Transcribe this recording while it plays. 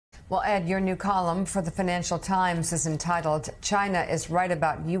Well, Ed, your new column for the Financial Times is entitled, China is Right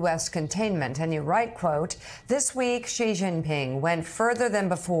About U.S. Containment. And you write, quote, this week, Xi Jinping went further than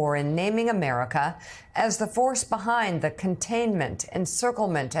before in naming America as the force behind the containment,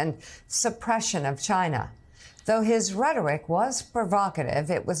 encirclement, and suppression of China. Though his rhetoric was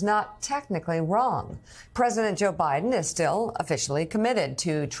provocative, it was not technically wrong. President Joe Biden is still officially committed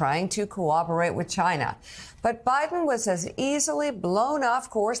to trying to cooperate with China. But Biden was as easily blown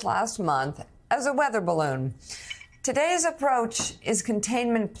off course last month as a weather balloon. Today's approach is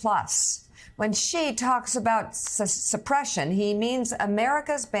containment plus. When Xi talks about suppression, he means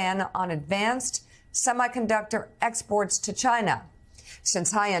America's ban on advanced semiconductor exports to China.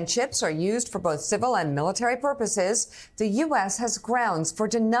 Since high-end chips are used for both civil and military purposes, the U.S. has grounds for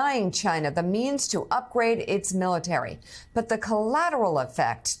denying China the means to upgrade its military. But the collateral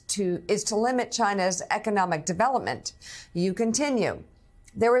effect is to limit China's economic development. You continue.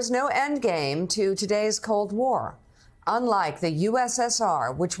 There is no end game to today's Cold War. Unlike the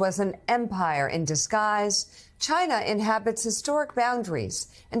USSR, which was an empire in disguise, China inhabits historic boundaries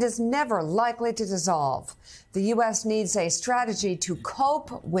and is never likely to dissolve. The U.S. needs a strategy to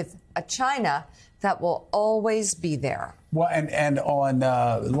cope with a China that will always be there. Well, and on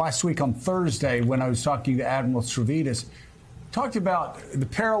last week on Thursday, when I was talking to Admiral Stavridis, talked about the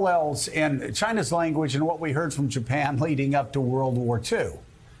parallels in China's language and what we heard from Japan leading up to World War II.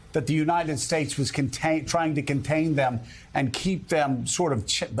 That the United States was trying to contain them and keep them sort of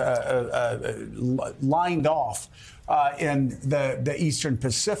lined off in the Eastern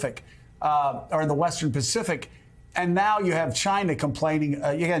Pacific or in the Western Pacific. And now you have China complaining.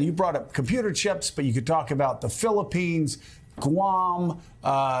 Again, you brought up computer chips, but you could talk about the Philippines, Guam,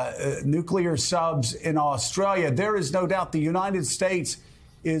 nuclear subs in Australia. There is no doubt the United States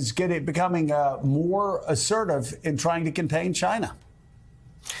is becoming more assertive in trying to contain China.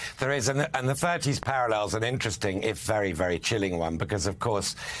 There is, and the 30s parallel is an interesting, if very, very chilling one, because, of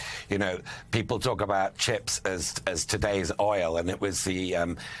course, you know, people talk about chips as today's oil, and it was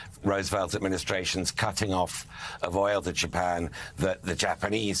the Roosevelt administration's cutting off of oil to Japan that the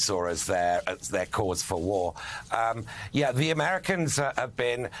Japanese saw as their cause for war. Yeah, the Americans have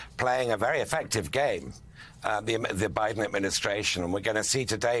been playing a very effective game. The Biden administration, and we're going to see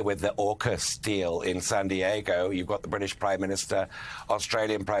today with the AUKUS deal in San Diego, you've got the British Prime Minister,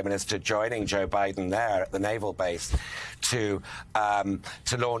 Australian Prime Minister joining Joe Biden there at the naval base to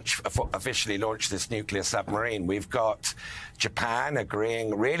officially launch this nuclear submarine. We've got Japan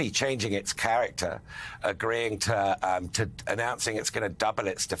agreeing, really changing its character, agreeing to announcing it's going to double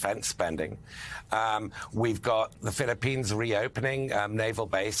its defense spending. We've got the Philippines reopening naval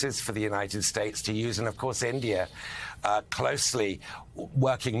bases for the United States to use, and of course India closely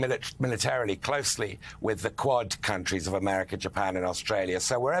working militarily closely with the Quad countries of America, Japan, and Australia.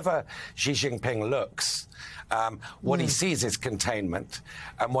 So wherever Xi Jinping looks, what he sees is containment,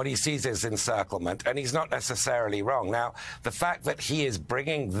 and what he sees is encirclement, and he's not necessarily wrong. Now, the fact that he is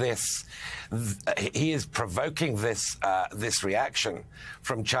bringing this, he is provoking this reaction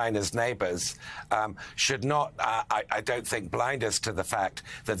from China's neighbors should not, I don't think, blind us to the fact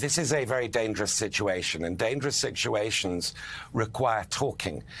that this is a very dangerous situation, and dangerous situations require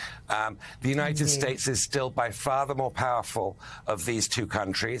talking. The United States is still by far the more powerful of these two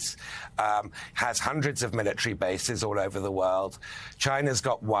countries, has hundreds of military bases all over the world. China's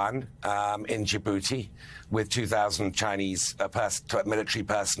got one in Djibouti with 2,000 Chinese military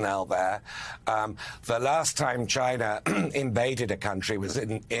personnel there. The last time China invaded a country was in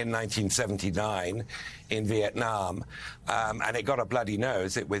 1979 in Vietnam, and it got a bloody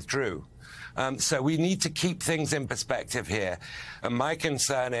nose. It withdrew. So we need to keep things in perspective here. And my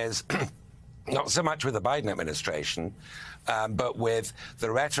concern is not so much with the Biden administration, but with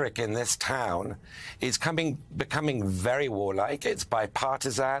the rhetoric in this town is becoming very warlike. It's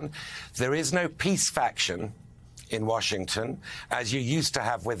bipartisan. There is no peace faction in Washington, as you used to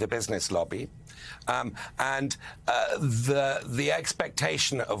have with the business lobby. The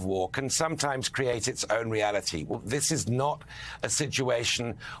expectation of war can sometimes create its own reality. Well, this is not a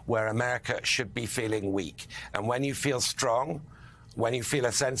situation where America should be feeling weak. And when you feel strong, when you feel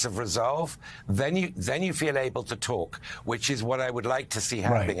a sense of resolve, then you feel able to talk, which is what I would like to see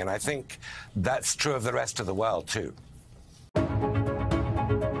happening. Right. And I think that's true of the rest of the world, too.